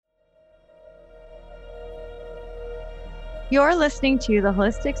You're listening to the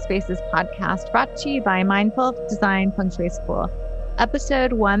Holistic Spaces podcast brought to you by Mindful Design Feng Shui School,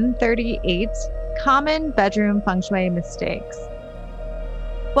 episode 138, Common Bedroom Feng Shui Mistakes.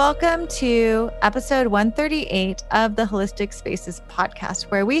 Welcome to episode 138 of the Holistic Spaces podcast,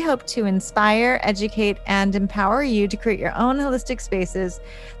 where we hope to inspire, educate, and empower you to create your own holistic spaces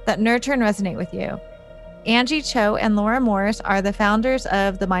that nurture and resonate with you. Angie Cho and Laura Morris are the founders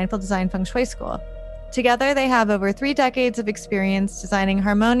of the Mindful Design Feng Shui School. Together, they have over 3 decades of experience designing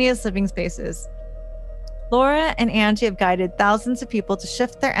harmonious living spaces. Laura and Angie have guided thousands of people to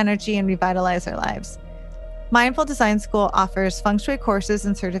shift their energy and revitalize their lives. Mindful Design School offers feng shui courses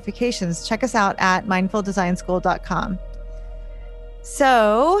and certifications. Check us out at mindfuldesignschool.com.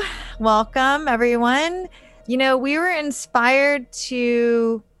 So, welcome everyone. You know, we were inspired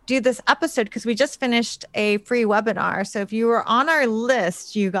to do this episode because we just finished a free webinar. So if you were on our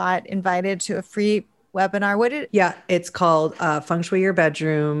list, you got invited to a free webinar. Yeah, it's called Feng Shui Your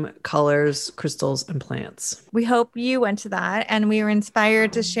Bedroom, Colors, Crystals, and Plants. We hope you went to that, and we were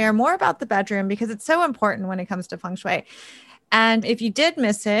inspired to share more about the bedroom because it's so important when it comes to feng shui. And if you did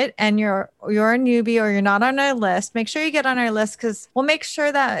miss it and you're a newbie or you're not on our list, make sure you get on our list because we'll make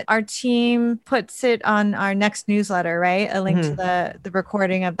sure that our team puts it on our next newsletter, right? A link to the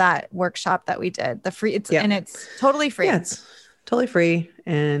recording of that workshop that we did. And it's totally free. Yeah, it's totally free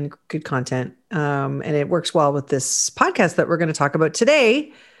and good content. And it works well with this podcast that we're going to talk about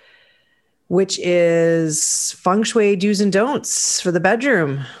today, which is feng shui do's and don'ts for the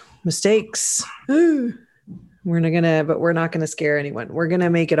bedroom. Mistakes. Ooh. We're not going to scare anyone. We're going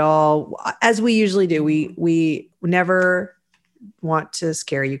to make it all as we usually do. We never want to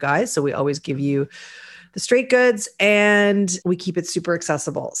scare you guys. So we always give you the straight goods and we keep it super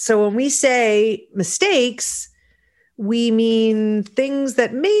accessible. So when we say mistakes, we mean things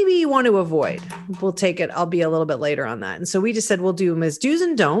that maybe you want to avoid. We'll take it. I'll be a little bit later on that. And so we just said, we'll do them as do's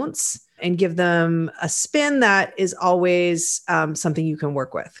and don'ts and give them a spin that is always something you can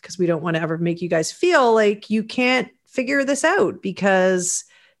work with, because we don't want to ever make you guys feel like you can't figure this out, because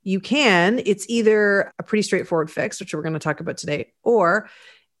you can. It's either a pretty straightforward fix, which we're going to talk about today, or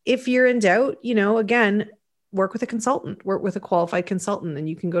if you're in doubt, again, work with a consultant, work with a qualified consultant, and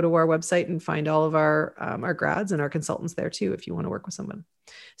you can go to our website and find all of our grads and our consultants there too, if you want to work with someone.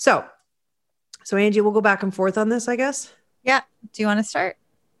 So Angie, we'll go back and forth on this, I guess. Yeah. Do you want to start?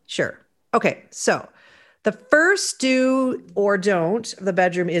 Sure. Okay. So the first do or don't of the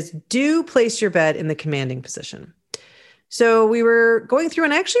bedroom is do place your bed in the commanding position. So we were going through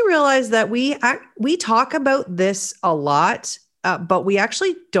and I actually realized that we talk about this a lot, but we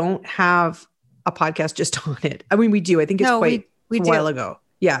actually don't have a podcast just on it. I mean, we do. I think it's a while ago.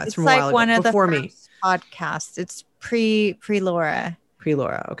 Yeah, it's from a while ago. One of before the me podcasts. It's pre Laura. Pre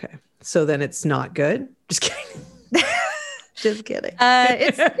Laura. Okay. So then it's not good. Just kidding. Just kidding.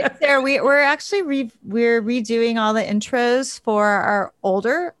 It's there. We're actually we're redoing all the intros for our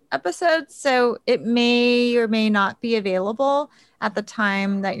older episodes, so it may or may not be available at the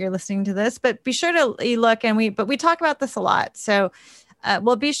time that you're listening to this. But be sure to look, and we talk about this a lot, so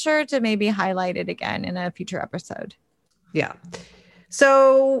we'll be sure to maybe highlight it again in a future episode. Yeah.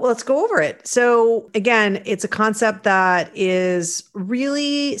 So let's go over it. So again, it's a concept that is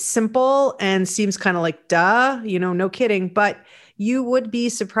really simple and seems kind of like, duh, no kidding. But you would be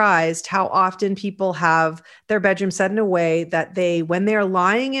surprised how often people have their bedroom set in a way that when they're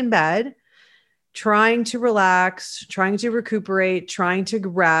lying in bed, trying to relax, trying to recuperate, trying to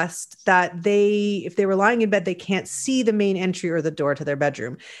rest, that if they were lying in bed, they can't see the main entry or the door to their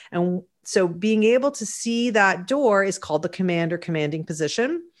bedroom. And so being able to see that door is called the command or commanding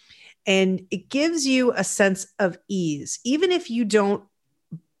position. And it gives you a sense of ease. Even if you don't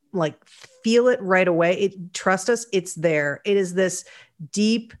feel it right away, trust us, it's there. It is this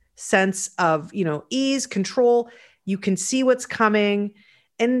deep sense of, ease, control. You can see what's coming.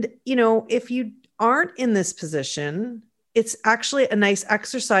 And, if you aren't in this position, it's actually a nice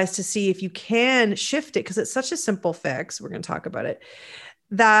exercise to see if you can shift it, because it's such a simple fix. We're going to talk about it.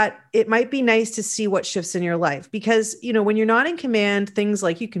 That it might be nice to see what shifts in your life, because, when you're not in command, things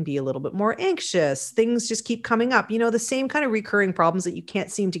like you can be a little bit more anxious. Things just keep coming up, the same kind of recurring problems that you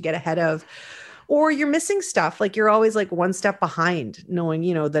can't seem to get ahead of, or you're missing stuff. Like you're always one step behind knowing,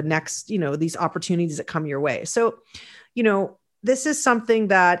 the next, these opportunities that come your way. So, this is something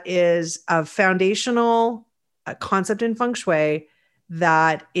that is a foundational concept in feng shui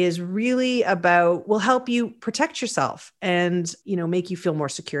that is really will help you protect yourself and, make you feel more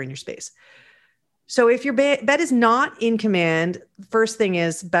secure in your space. So if your bed is not in command, best thing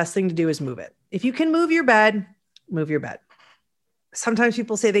to do is move it. If you can move your bed, move your bed. sometimes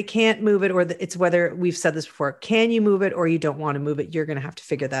people say they can't move it, or it's whether we've said this before, can you move it or you don't want to move it? You're going to have to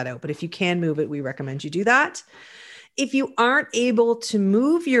figure that out. But if you can move it, we recommend you do that. If you aren't able to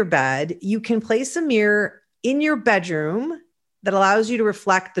move your bed, you can place a mirror in your bedroom that allows you to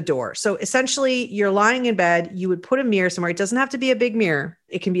reflect the door. So essentially, you're lying in bed, you would put a mirror somewhere. It doesn't have to be a big mirror.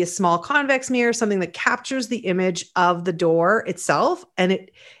 It can be a small convex mirror, something that captures the image of the door itself, and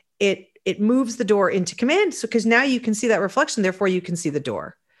it moves the door into command. So because now you can see that reflection, therefore you can see the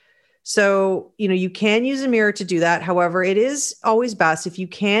door. So, you can use a mirror to do that. However, it is always best if you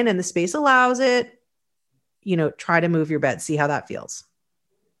can and the space allows it, try to move your bed, see how that feels.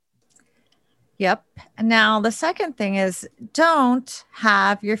 Yep. Now, the second thing is don't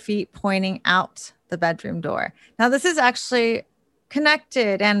have your feet pointing out the bedroom door. Now, this is actually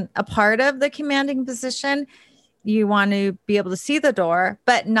connected and a part of the commanding position. You want to be able to see the door,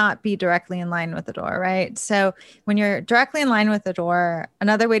 but not be directly in line with the door, right? So when you're directly in line with the door,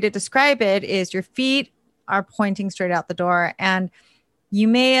 another way to describe it is your feet are pointing straight out the door. And you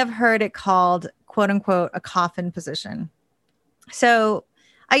may have heard it called, quote unquote, a coffin position. So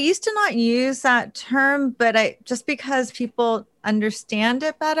I used to not use that term, but just because people understand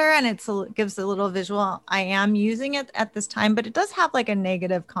it better and it gives a little visual, I am using it at this time, but it does have like a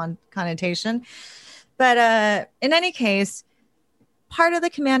negative connotation. But in any case, part of the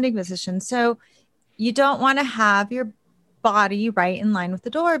commanding position. So you don't want to have your body right in line with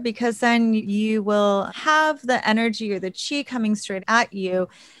the door, because then you will have the energy or the chi coming straight at you,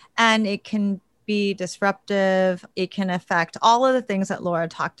 and it can be disruptive. It can affect all of the things that Laura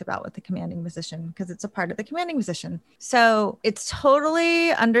talked about with the commanding position, because it's a part of the commanding position. So it's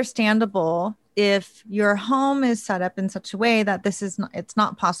totally understandable if your home is set up in such a way that it's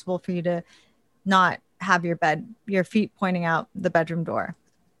not possible for you to not have your feet pointing out the bedroom door.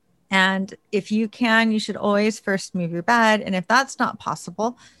 And if you can, you should always first move your bed. And if that's not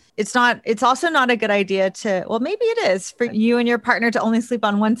possible, it's also not a good idea well, maybe it is for you and your partner to only sleep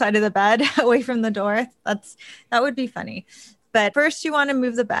on one side of the bed away from the door. That would be funny. But first you want to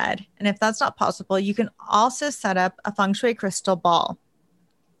move the bed. And if that's not possible, you can also set up a feng shui crystal ball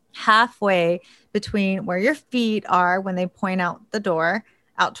halfway between where your feet are when they point out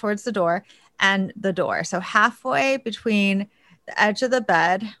towards the door, and the door. So halfway between the edge of the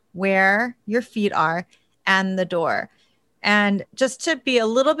bed where your feet are and the door. And just to be a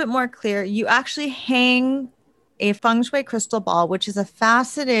little bit more clear, you actually hang a feng shui crystal ball, which is a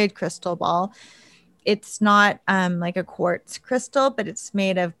faceted crystal ball. It's not like a quartz crystal, but it's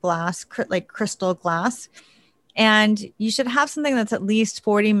made of glass, like crystal glass. And you should have something that's at least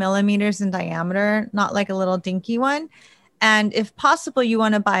 40 millimeters in diameter, not like a little dinky one. And if possible, you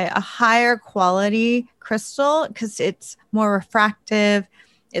want to buy a higher quality crystal because it's more refractive.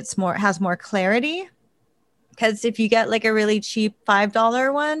 It has more clarity. Because if you get like a really cheap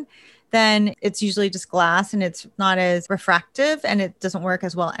 $5 one, then it's usually just glass and it's not as refractive and it doesn't work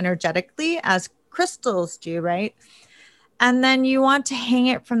as well energetically as crystals do, right? And then you want to hang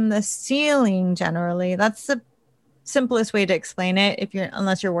it from the ceiling generally. That's the simplest way to explain it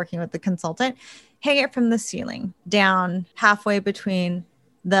unless you're working with the consultant. Hang it from the ceiling down halfway between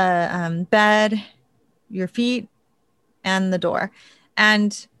the bed, your feet, and the door.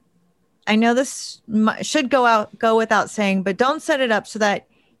 And I know this should go without saying, but don't set it up so that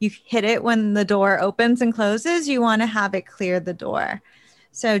you hit it when the door opens and closes. You want to have it clear the door.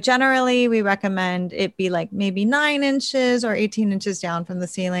 So generally, we recommend it be like maybe 9 inches or 18 inches down from the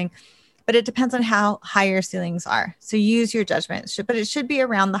ceiling. But it depends on how high your ceilings are. So use your judgment, but it should be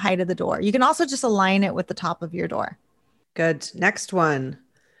around the height of the door. You can also just align it with the top of your door. Good. Next one.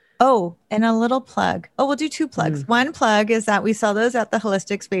 Oh, and a little plug. Oh, we'll do 2 plugs. One plug is that we sell those at the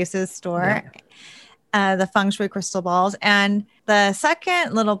Holistic Spaces store, the feng shui crystal balls. And the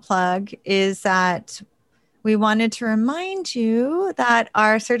second little plug is that we wanted to remind you that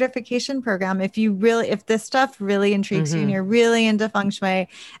our certification program, if this stuff really intrigues you and you're really into feng shui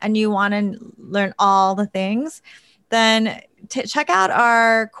and you want to learn all the things, then check out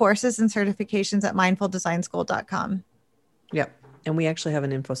our courses and certifications at mindfuldesignschool.com. Yep. And we actually have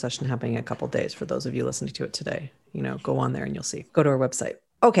an info session happening in a couple of days for those of you listening to it today. Go on there and you'll see. Go to our website.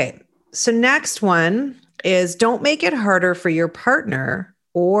 Okay. So next one is don't make it harder for your partner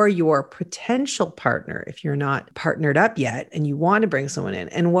or your potential partner if you're not partnered up yet and you want to bring someone in.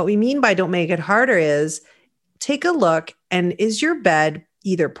 And what we mean by don't make it harder is take a look, and is your bed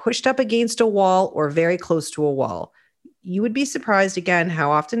either pushed up against a wall or very close to a wall? You would be surprised again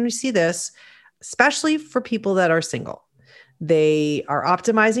how often we see this, especially for people that are single. They are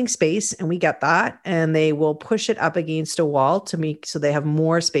optimizing space, and we get that, and they will push it up against a wall so they have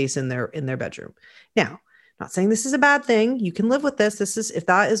more space in their bedroom. Now, Not saying this is a bad thing. You can live with this. This is, if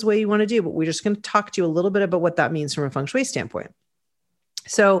that is what you want to do, but we're just going to talk to you a little bit about what that means from a feng shui standpoint.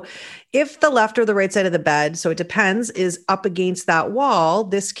 So if the left or the right side of the bed, so it depends, is up against that wall,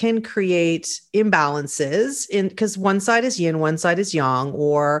 this can create imbalances in, because one side is yin, one side is yang,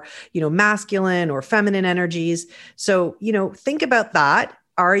 or, masculine or feminine energies. So, think about that.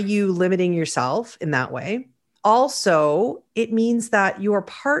 Are you limiting yourself in that way? Also, it means that your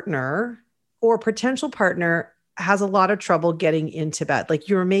partner or potential partner has a lot of trouble getting into bed. Like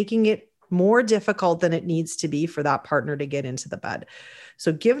you're making it more difficult than it needs to be for that partner to get into the bed.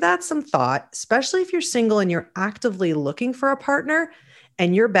 So give that some thought, especially if you're single and you're actively looking for a partner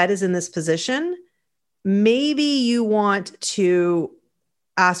and your bed is in this position. Maybe you want to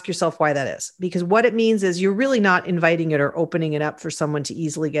ask yourself why that is, because what it means is you're really not inviting it or opening it up for someone to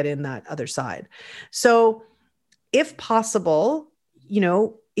easily get in that other side. So if possible,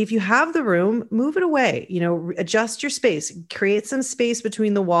 if you have the room, move it away, adjust your space, create some space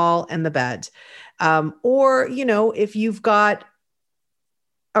between the wall and the bed. Or, if you've got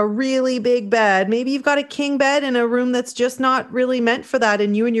a really big bed, maybe you've got a king bed in a room that's just not really meant for that.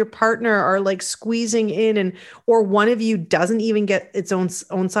 And you and your partner are like squeezing in, or one of you doesn't even get its own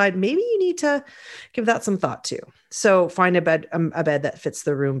side. Maybe you need to give that some thought too. So find a bed that fits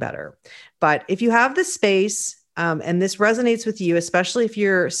the room better. But if you have the space, and this resonates with you, especially if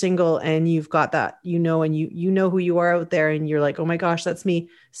you're single and you've got that, and you know who you are out there and you're like, oh my gosh, that's me.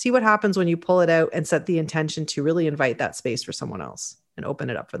 See what happens when you pull it out and set the intention to really invite that space for someone else and open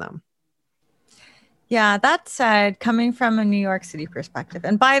it up for them. Yeah, that said, coming from a New York City perspective,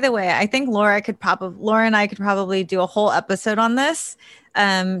 and by the way, I think Laura and I could probably do a whole episode on this,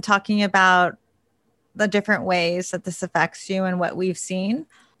 talking about the different ways that this affects you and what we've seen.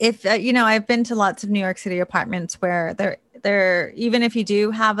 If, I've been to lots of New York City apartments where they're, even if you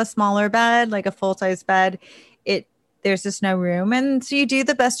do have a smaller bed, like a full-size bed, there's just no room. And so you do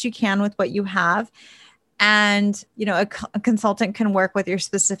the best you can with what you have. And, a consultant can work with your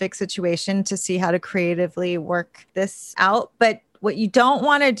specific situation to see how to creatively work this out. But what you don't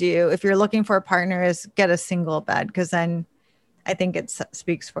want to do if you're looking for a partner is get a single bed, because then I think it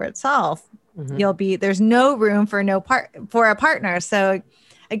speaks for itself. Mm-hmm. There's no room for a partner. So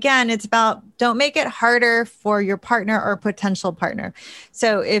again, it's about, don't make it harder for your partner or potential partner.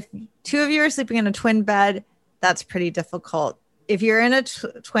 So if two of you are sleeping in a twin bed, that's pretty difficult. If you're in a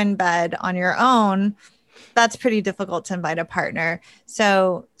twin bed on your own, that's pretty difficult to invite a partner.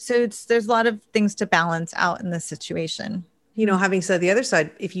 So there's a lot of things to balance out in this situation. Having said the other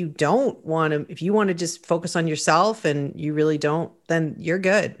side, if you want to just focus on yourself and you really don't, then you're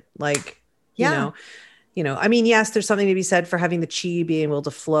good. Yes, there's something to be said for having the chi being able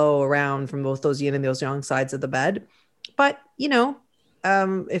to flow around from both those yin and those yang sides of the bed. But,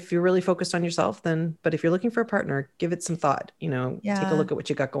 if you're really focused on yourself, but if you're looking for a partner, give it some thought, take a look at what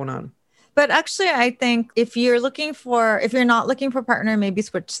you got going on. But actually, I think if you're not looking for a partner, maybe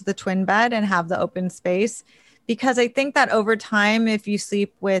switch to the twin bed and have the open space, because I think that over time, if you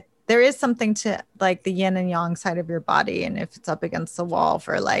sleep with, there is something to like the yin and yang side of your body. And if it's up against the wall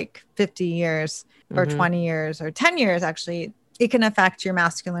for like 50 years or 20 years or 10 years, actually, it can affect your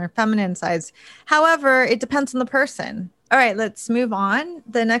masculine or feminine sides. However, it depends on the person. All right, let's move on.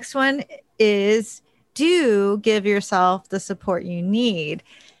 The next one is, do give yourself the support you need.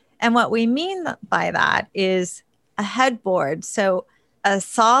 And what we mean by that is a headboard. So a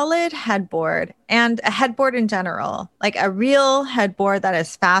solid headboard, and a headboard in general, like a real headboard that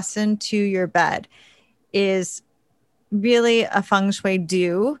is fastened to your bed, is really a feng shui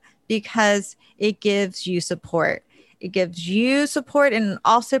do, because it gives you support. It gives you support and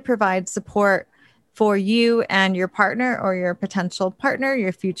also provides support for you and your partner or your potential partner,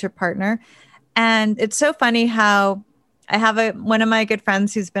 your future partner. And it's so funny how I have one of my good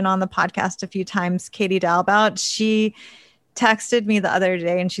friends who's been on the podcast a few times, Katie Dalbout. She texted me the other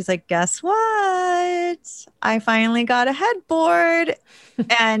day and she's like, guess what? I finally got a headboard.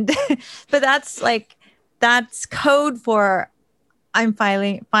 But that's code for I'm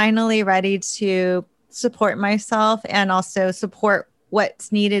finally ready to support myself and also support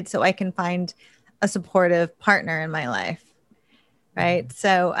what's needed so I can find a supportive partner in my life. Right.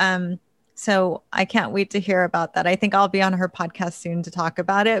 So I can't wait to hear about that. I think I'll be on her podcast soon to talk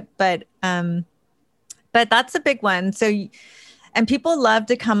about it, but that's a big one. And people love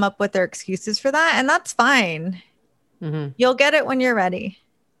to come up with their excuses for that. And that's fine. Mm-hmm. You'll get it when you're ready.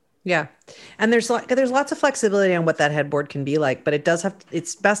 Yeah. And there's lots of flexibility on what that headboard can be like, but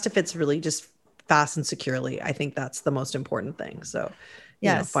it's best if it's really just fastened securely. I think that's the most important thing. So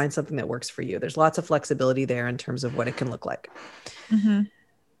find something that works for you. There's lots of flexibility there in terms of what it can look like. Mm-hmm.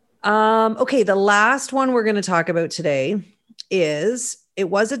 Okay, the last one we're going to talk about today is, it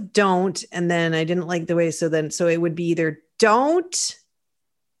was a don't, and then I didn't like the way, so it would be either don't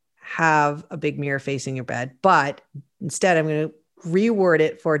have a big mirror facing your bed, but instead I'm going to reword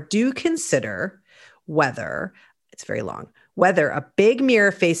it for do consider whether, it's very long, whether a big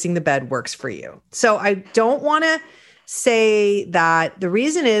mirror facing the bed works for you. So I don't want to say that. The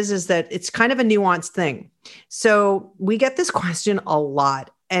reason is that it's kind of a nuanced thing. So we get this question a lot,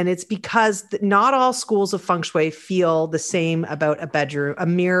 and it's because not all schools of feng shui feel the same about a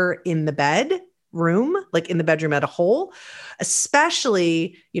mirror in the bedroom, like in the bedroom as a whole.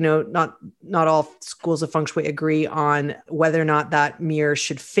 Especially, not all schools of feng shui agree on whether or not that mirror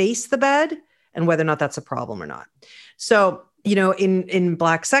should face the bed and whether or not that's a problem or not. So, in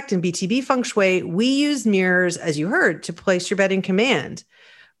Black Sect and BTB feng shui, we use mirrors, as you heard, to place your bed in command.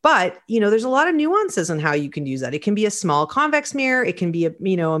 But, there's a lot of nuances on how you can use that. It can be a small convex mirror. It can be a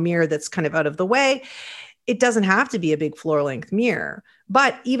mirror that's kind of out of the way. It doesn't have to be a big floor length mirror.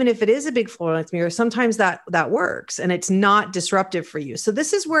 But even if it is a big floor length mirror, sometimes that works and it's not disruptive for you. So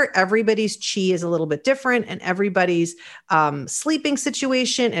this is where everybody's chi is a little bit different, and everybody's sleeping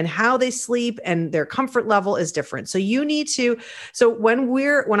situation and how they sleep and their comfort level is different. So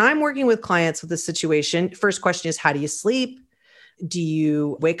when I'm working with clients with this situation, first question is, how do you sleep? Do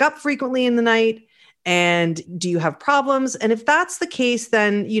you wake up frequently in the night? And do you have problems? And if that's the case,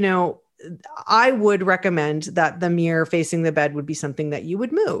 then, I would recommend that the mirror facing the bed would be something that you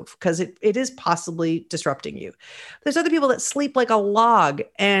would move, because it is possibly disrupting you. There's other people that sleep like a log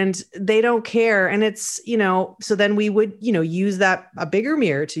and they don't care. And it's, so then we would, use a bigger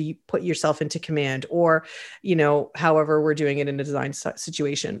mirror to put yourself into command, or, however we're doing it in a design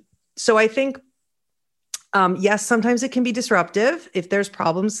situation. So I think, yes, sometimes it can be disruptive if there's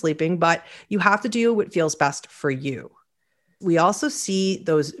problems sleeping, but you have to do what feels best for you. We also see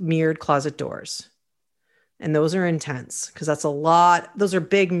those mirrored closet doors, and those are intense because that's a lot. Those are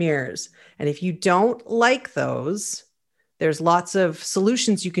big mirrors. And if you don't like those, there's lots of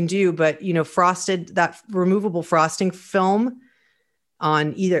solutions you can do, but that removable frosting film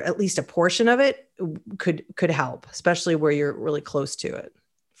on either at least a portion of it could help, especially where you're really close to it,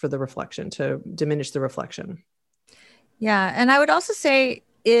 for the reflection, to diminish the reflection. Yeah. And I would also say,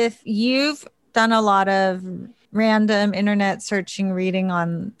 if you've done a lot of random internet searching, reading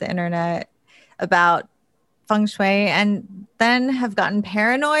on the internet about feng shui, and then have gotten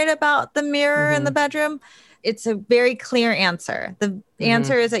paranoid about the mirror in the bedroom, it's a very clear answer. The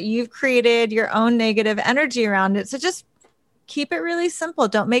answer is that you've created your own negative energy around it. So just keep it really simple.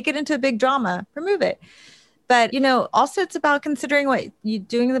 Don't make it into a big drama. Remove it. But, also it's about considering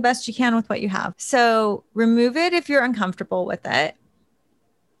doing the best you can with what you have. So remove it if you're uncomfortable with it.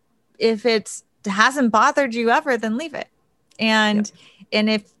 If it hasn't bothered you ever, then leave it. And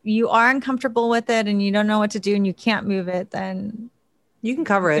if you are uncomfortable with it and you don't know what to do and you can't move it, then you can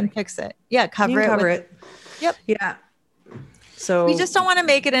cover it. You can fix it. Yeah, cover it. Yep. Yeah. So we just don't want to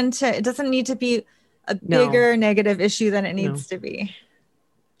make it it doesn't need to be a bigger negative issue than it needs to be.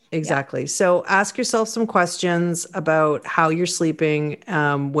 Exactly. Yeah. So ask yourself some questions about how you're sleeping,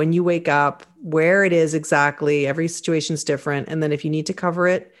 when you wake up, where it is exactly. Every situation is different. And then if you need to cover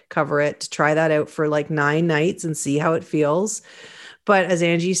it, try that out for like 9 nights and see how it feels. But as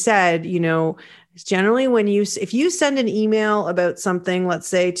Angie said, generally if you send an email about something, let's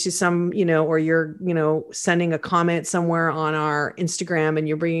say to some, or you're, sending a comment somewhere on our Instagram and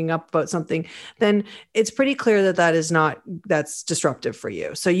you're bringing up about something, then it's pretty clear that's disruptive for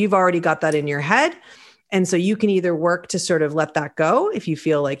you. So you've already got that in your head. And so you can either work to sort of let that go if you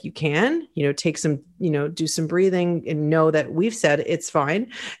feel like you can, take some, do some breathing and know that we've said it's fine,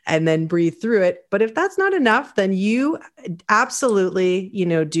 and then breathe through it. But if that's not enough, then you absolutely,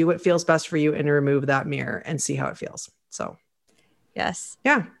 do what feels best for you and remove that mirror and see how it feels. So, yes.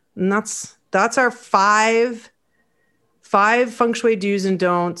 Yeah. And that's our five feng shui do's and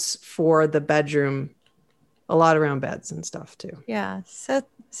don'ts for the bedroom. A lot around beds and stuff too. Yeah.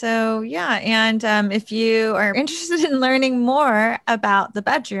 So yeah. And if you are interested in learning more about the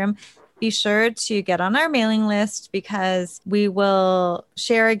bedroom, be sure to get on our mailing list, because we will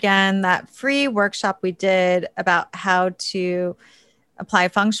share again that free workshop we did about how to apply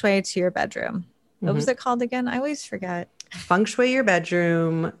feng shui to your bedroom. What was it called again? I always forget. Feng shui your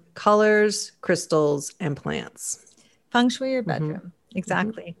bedroom, colors, crystals, and plants. Feng shui your bedroom.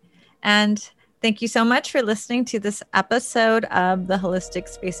 Exactly. And thank you so much for listening to this episode of the Holistic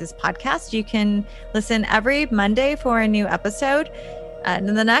Spaces podcast. You can listen every Monday for a new episode. And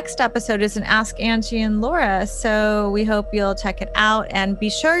the next episode is an Ask Angie and Laura. So we hope you'll check it out, and be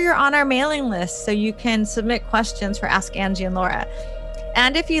sure you're on our mailing list so you can submit questions for Ask Angie and Laura.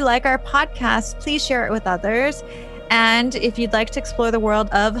 And if you like our podcast, please share it with others. And if you'd like to explore the world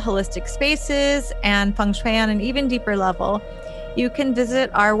of holistic spaces and feng shui on an even deeper level, you can visit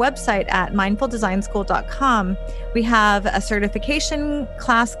our website at mindfuldesignschool.com. We have a certification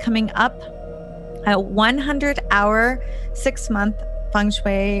class coming up, a 100-hour, 6-month feng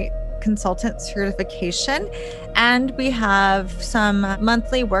shui consultant certification. And we have some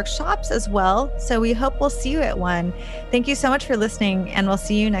monthly workshops as well. So we hope we'll see you at one. Thank you so much for listening, and we'll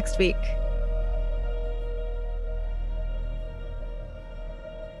see you next week.